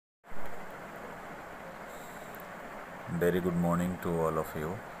Very good morning to all of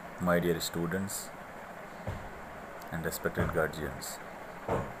you, my dear students and respected guardians.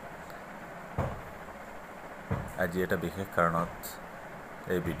 আজি এটা বিশেষ কাৰণত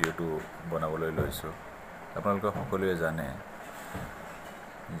এই ভিডিঅ'টো বনাবলৈ লৈছোঁ। আপোনালোকে সকলোৱে জানে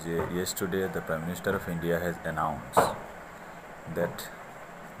যে yesterday the Prime Minister of India has announced that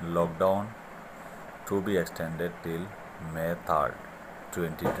lockdown to be extended till May 3rd,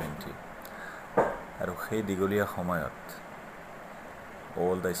 2020. আৰু সেই দীঘলীয়া সময়ত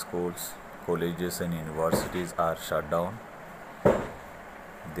all the schools, colleges and universities are shut down.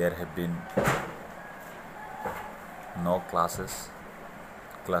 There have been no classes.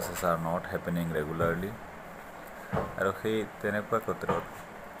 Classes are not happening regularly. আৰু সেই তেনেকুৱা ক্ষেত্ৰত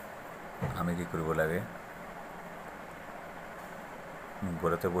আমি কি কৰিব লাগে,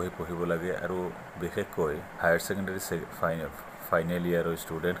 ঘৰতে বহি পঢ়িব লাগে। আৰু বিশেষকৈ হায়াৰ ছেকেণ্ডাৰী ফাইনেল ইয়াৰৰ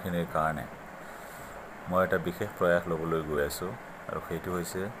ষ্টুডেণ্টখিনিৰ কাৰণে মই এটা বিশেষ প্ৰয়াস ল'বলৈ গৈ আছোঁ, আৰু সেইটো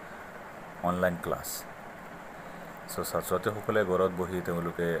হৈছে অনলাইন ক্লাছ। ছাত্ৰ ছাত্ৰীসকলে ঘৰত বহি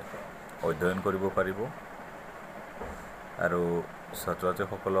তেওঁলোকে অধ্যয়ন কৰিব পাৰিব। আৰু ছাত্ৰ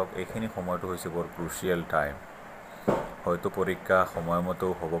ছাত্ৰীসকলক এইখিনি সময়টো হৈছে বৰ ক্ৰুচিয়েল টাইম। হয়তো পৰীক্ষা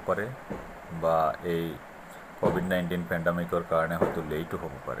সময়মতেও হ'ব পাৰে, বা এই COVID-19 পেণ্ডামিকৰ কাৰণে হয়তো লেইটো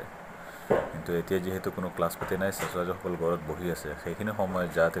হ'ব পাৰে। কিন্তু এতিয়া যিহেতু কোনো ক্লাছ পাতি নাই, ছাত্ৰ ছাত্ৰীসকল ঘৰত বহি আছে, সেইখিনি সময়ত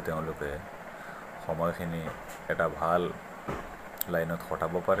যাতে তেওঁলোকে সময়খিনি এটা ভাল লাইনত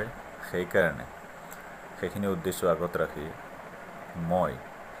খটাব পাৰে, সেইকাৰণে সেইখিনি উদ্দেশ্য আগত ৰাখি মই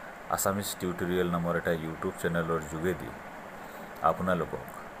আছামিজ টিউটৰিয়েল নামৰ এটা ইউটিউব চেনেলৰ যোগেদি আপোনালোকক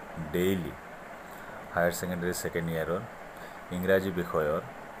ডেইলি হায়াৰ ছেকেণ্ডাৰী ছেকেণ্ড ইয়াৰৰ ইংৰাজী বিষয়ৰ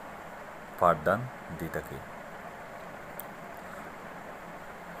পাঠদান দি থাকি।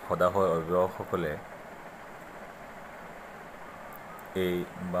 সদায় অভিভাৱকসকলে এই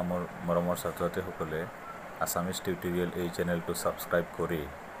বা মোৰ মৰমৰ ছাত্ৰ ছাত্ৰীসকলে আছামিজ টিউটৰিয়েল এই চেনেলটো ছাবস্ক্ৰাইব কৰি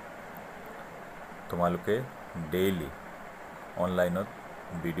তোমালোকে ডেইলি অনলাইনত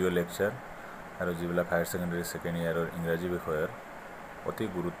ভিডিঅ' লেকচাৰ আৰু যিবিলাক হায়াৰ ছেকেণ্ডাৰী ছেকেণ্ড ইয়াৰৰ ইংৰাজী বিষয়ৰ অতি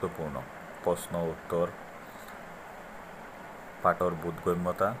গুৰুত্বপূৰ্ণ প্ৰশ্ন উত্তৰ, পাঠৰ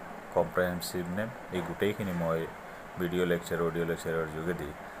বোধগম্যতা, কম্প্ৰেহেনচিভনেছ, এই গোটেইখিনি মই ভিডিঅ' লেকচাৰ অডিঅ' লেকচাৰৰ যোগেদি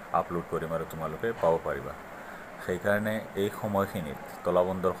আপলোড কৰিম আৰু তোমালোকে পাব পাৰিবা। সেইকাৰণে এই সময়খিনিত,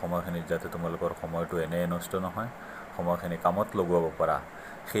 তলাবন্ধৰ সময়খিনিত যাতে তোমালোকৰ সময়টো এনেই নষ্ট নহয়, সময়খিনি কামত লগোৱাব পাৰা,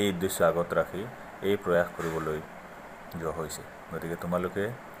 সেই উদ্দেশ্য আগত ৰাখি এই প্ৰয়াস কৰিবলৈ যোৱা হৈছে। গতিকে তোমালোকে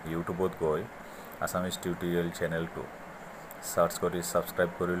ইউটিউবত গৈ আছামিজ টিউটৰিয়েল চেনেলটো ছাৰ্চ কৰি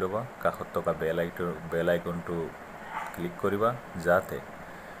ছাবস্ক্ৰাইব কৰি ল'বা। কাষত থকা বেল আইকনটো ক্লিক কৰিবা, যাতে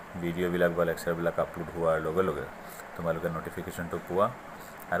ভিডিঅ'বিলাক বা লেকচাৰবিলাক আপলোড হোৱাৰ লগে লগে তোমালোকে নটিফিকেশ্যনটো পোৱা,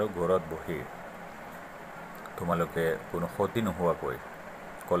 আৰু ঘৰত বহি তোমালোকে কোনো ক্ষতি নোহোৱাকৈ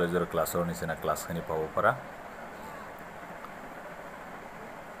কলেজৰ ক্লাছৰ নিচিনা ক্লাছখিনি পাব পাৰা।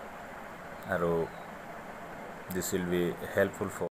 আৰু দিছ উইল বি হেল্পফুল ফৰ